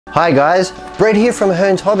Hi guys, Brett here from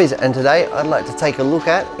Hearns Hobbies, and today I'd like to take a look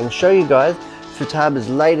at and show you guys Futaba's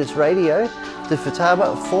latest radio, the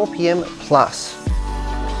Futaba 4PM Plus.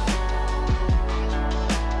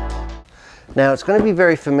 Now it's going to be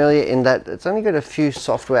very familiar in that it's only got a few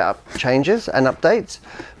software changes and updates,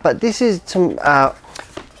 but this is Futaba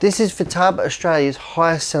Australia's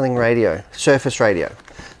highest selling radio, surface radio.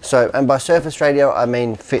 So, and by surface radio I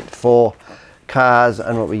mean fit for cars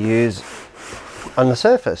and what we use on the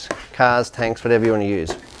surface, cars, tanks, whatever you want to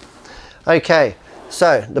use. Okay,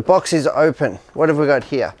 so the box is open. What have we got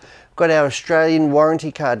here? We've got our Australian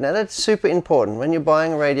warranty card. Now that's super important. When you're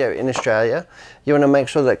buying a radio in Australia, you want to make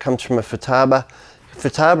sure that it comes from a Futaba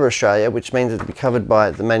Australia, which means it'll be covered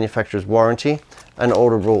by the manufacturer's warranty and all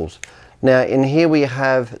the rules. Now in here we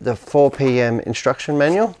have the 4PM instruction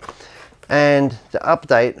manual and the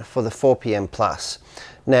update for the 4PM Plus.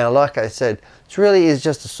 Now, like I said, it really is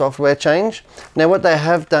just a software change. Now what they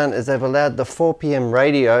have done is they've allowed the 4PM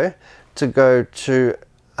radio to go to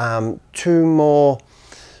two more,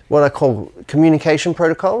 what I call communication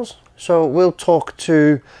protocols. So it will talk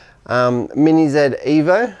to Mini Z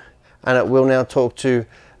Evo, and it will now talk to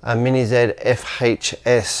Mini Z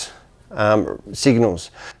FHS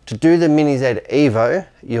signals. To do the Mini Z Evo,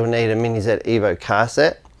 you'll need a Mini Z Evo car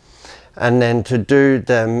set. And then to do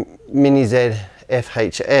the Mini Z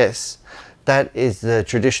FHS, that is the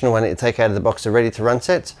traditional one that you take out of the box, the ready to run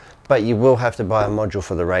sets, but you will have to buy a module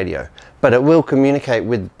for the radio. But it will communicate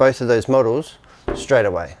with both of those models straight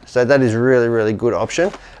away. So that is really, really good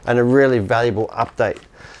option and a really valuable update.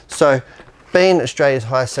 So being Australia's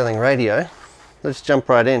highest selling radio, let's jump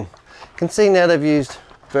right in. You can see now they've used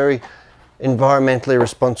very environmentally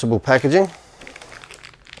responsible packaging.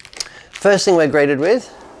 First thing we're greeted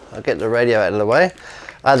with, I'll get the radio out of the way,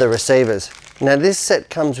 are the receivers. Now this set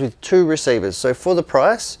comes with two receivers, so for the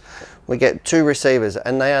price we get two receivers,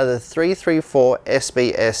 and they are the 334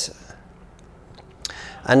 SBS,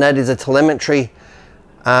 and that is a telemetry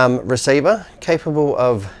receiver capable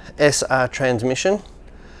of SR transmission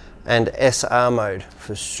and SR mode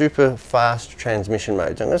for super fast transmission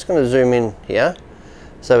modes. I'm just going to zoom in here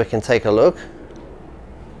so we can take a look,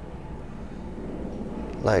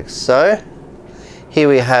 like so. Here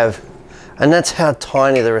we have, and that's how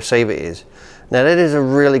tiny the receiver is. Now that is a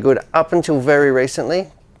really good, up until very recently,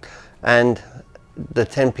 and the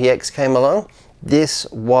 10PX came along, this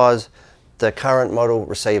was the current model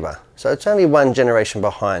receiver. So it's only one generation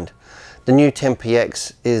behind. The new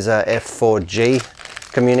 10PX is a F4G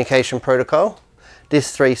communication protocol.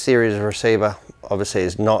 This 3 series receiver obviously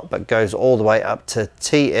is not, but goes all the way up to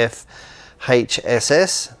TF-HSS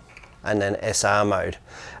and then SR mode.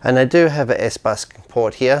 And they do have a S-Bus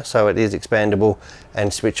port here, so it is expandable and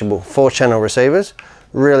switchable. 4-channel receivers,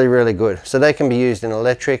 really, really good. So they can be used in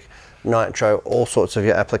electric, nitro, all sorts of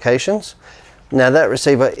your applications. Now that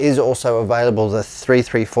receiver is also available, the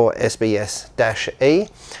 334 SBS-E,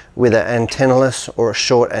 with an antennaless or a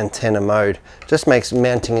short antenna mode. Just makes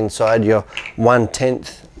mounting inside your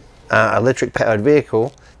 1/10 electric powered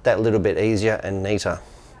vehicle that little bit easier and neater.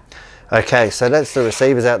 Okay, so that's the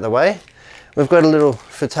receivers out the way. We've got a little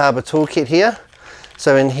Futaba toolkit here.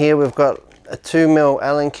 So in here we've got a 2mm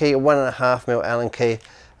Allen key, a 1.5mm Allen key,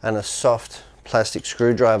 and a soft plastic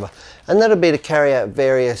screwdriver. And that'll be to carry out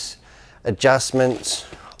various adjustments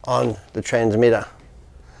on the transmitter.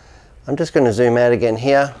 I'm just going to zoom out again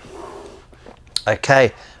here.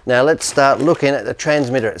 Okay, now let's start looking at the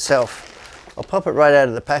transmitter itself. I'll pop it right out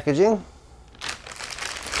of the packaging.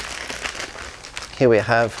 Here we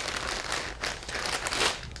have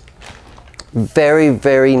very,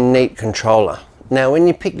 very neat controller. Now when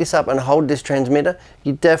you pick this up and hold this transmitter,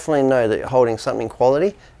 you definitely know that you're holding something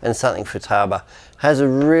quality and something Futaba. Has a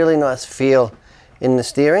really nice feel in the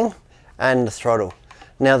steering and the throttle.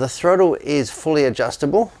 Now the throttle is fully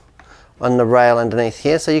adjustable on the rail underneath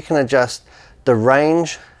here, so you can adjust the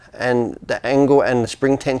range and the angle and the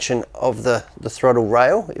spring tension of the throttle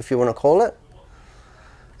rail, if you want to call it.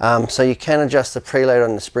 So you can adjust the preload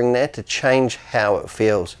on the spring there to change how it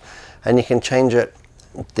feels. And you can change it,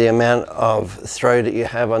 the amount of throw that you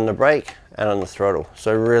have on the brake and on the throttle.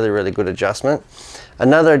 So really, really good adjustment.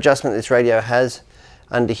 Another adjustment this radio has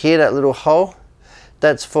under here, that little hole,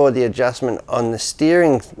 that's for the adjustment on the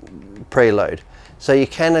steering preload. So you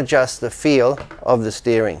can adjust the feel of the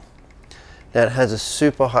steering. Now it has a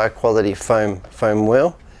super high quality foam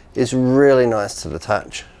wheel. It's really nice to the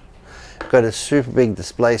touch. Got a super big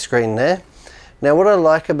display screen there. Now what I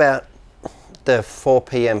like about the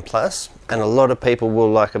 4PM Plus, and a lot of people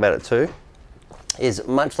will like about it too, is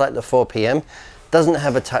much like the 4PM, doesn't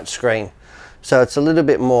have a touch screen. So it's a little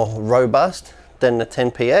bit more robust than the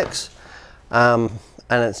 10PX.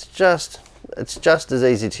 and it's just as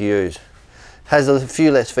easy to use. Has a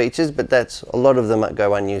few less features, but that's a lot of them that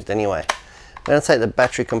go unused anyway. I'm going to take the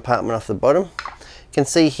battery compartment off the bottom. You can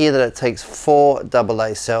see here that it takes 4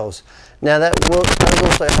 AA cells. Now that does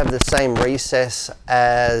also have the same recess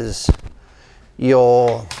as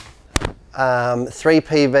your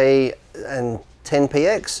 3PV and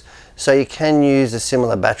 10PX, so you can use a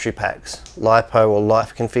similar battery packs, LiPo or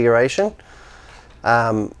Life configuration.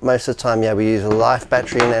 Most of the time, yeah, we use a Life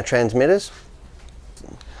battery in our transmitters.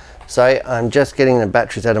 So I'm just getting the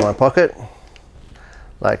batteries out of my pocket,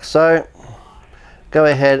 like so. Go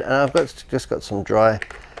ahead, and I've just got some dry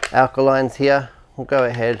alkalines here. We'll go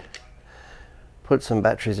ahead, put some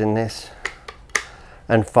batteries in this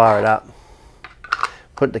and fire it up.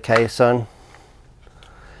 Put the case on.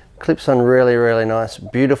 Clips on really nice,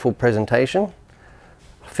 beautiful presentation.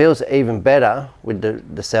 Feels even better with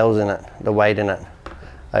the cells in it, the weight in it.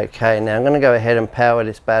 Okay, now I'm going to go ahead and power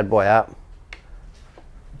this bad boy up.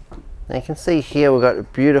 Now you can see here we've got a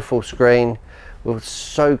beautiful screen. It's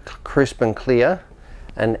so crisp and clear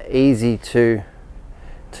and easy to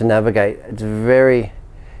navigate. It's very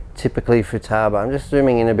typically Futaba. I'm just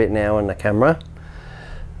zooming in a bit now on the camera.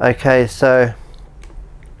 Okay, so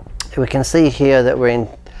we can see here that we're in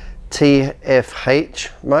TFH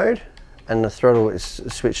mode and the throttle is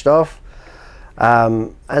switched off.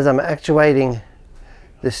 As I'm actuating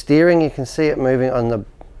the steering, you can see it moving on the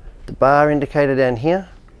bar indicator down here,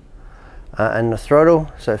 and the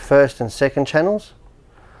throttle, so first and second channels.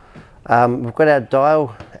 We've got our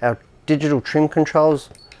dial, our digital trim controls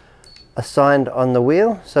assigned on the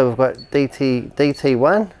wheel. So we've got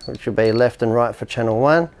DT1, which will be left and right for channel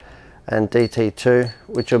 1, and DT2,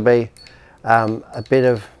 which will be a bit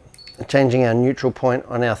of changing our neutral point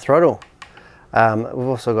on our throttle. We've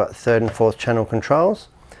also got third and fourth channel controls.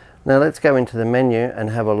 Now let's go into the menu and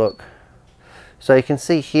have a look. So you can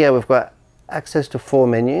see here we've got access to 4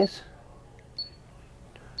 menus.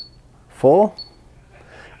 4,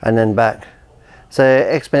 and then back. So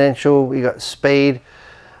exponential, we got speed,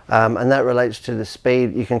 and that relates to the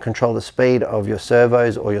speed. You can control the speed of your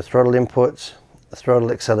servos or your throttle inputs,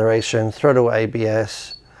 throttle acceleration, throttle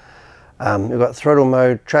ABS. We've got throttle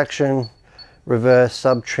mode, traction, reverse,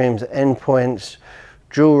 sub trims, endpoints,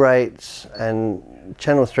 dual rates, and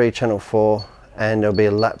channel 3, channel 4, and there'll be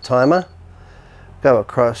a lap timer. Go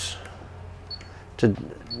across to,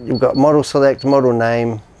 you've got model select, model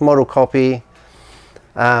name, model copy.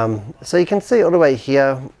 So you can see all the way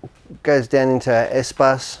here, goes down into our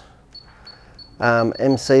S-Bus,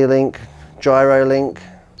 MC link, gyro link.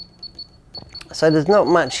 So there's not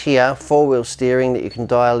much here. 4-wheel steering that you can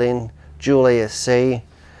dial in, dual ESC,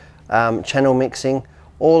 channel mixing,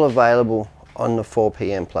 all available on the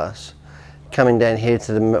 4PM Plus. Coming down here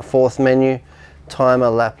to the 4th menu, timer,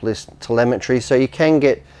 lap list, telemetry. So you can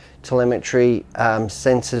get telemetry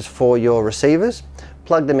sensors for your receivers.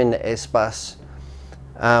 Plug them in the S-Bus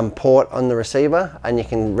port on the receiver, and you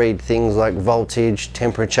can read things like voltage,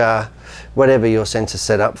 temperature, whatever your sensor's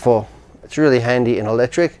set up for. It's really handy in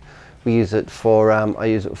electric. We use it for, I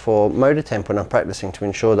use it for motor temp when I'm practicing to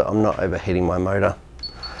ensure that I'm not overheating my motor.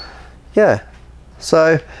 Yeah,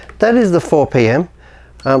 so that is the 4PM.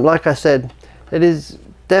 Like I said, it is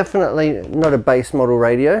definitely not a base model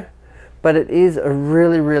radio, but it is a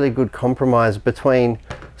really good compromise between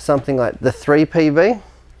something like the 3PV,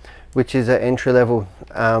 which is an entry-level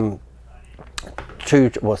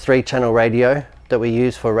 3-channel radio that we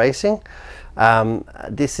use for racing.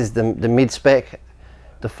 This is the mid-spec,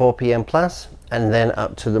 the 4PM Plus, and then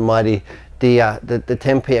up to the mighty, the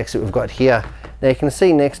 10PX that we've got here. Now you can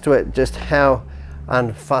see next to it just how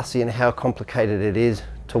unfussy and how complicated it is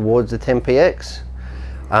towards the 10PX.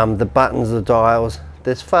 The buttons, the dials,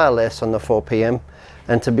 there's far less on the 4PM,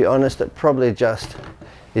 and to be honest, it probably just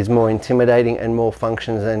is more intimidating and more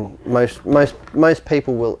functions than most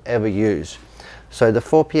people will ever use. So the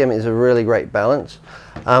 4PM is a really great balance,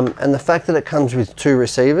 and the fact that it comes with 2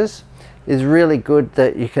 receivers is really good,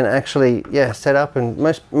 that you can actually set up, and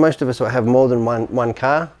most of us will have more than one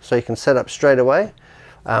car, so you can set up straight away,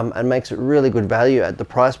 and makes it really good value at the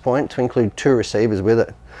price point to include 2 receivers with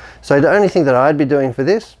it. So the only thing that I'd be doing for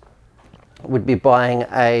this would be buying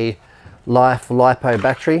a Life LiPo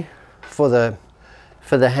battery for the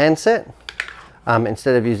handset,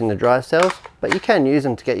 instead of using the dry cells, but you can use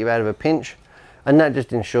them to get you out of a pinch, and that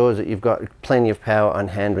just ensures that you've got plenty of power on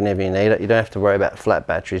hand whenever you need it. You don't have to worry about flat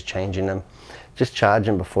batteries, changing them. Just charge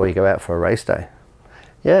them before you go out for a race day.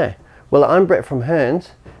 Yeah, well, I'm Brett from Hearns,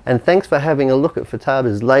 and thanks for having a look at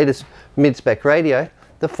Futaba's latest mid-spec radio,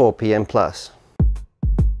 the 4PM Plus.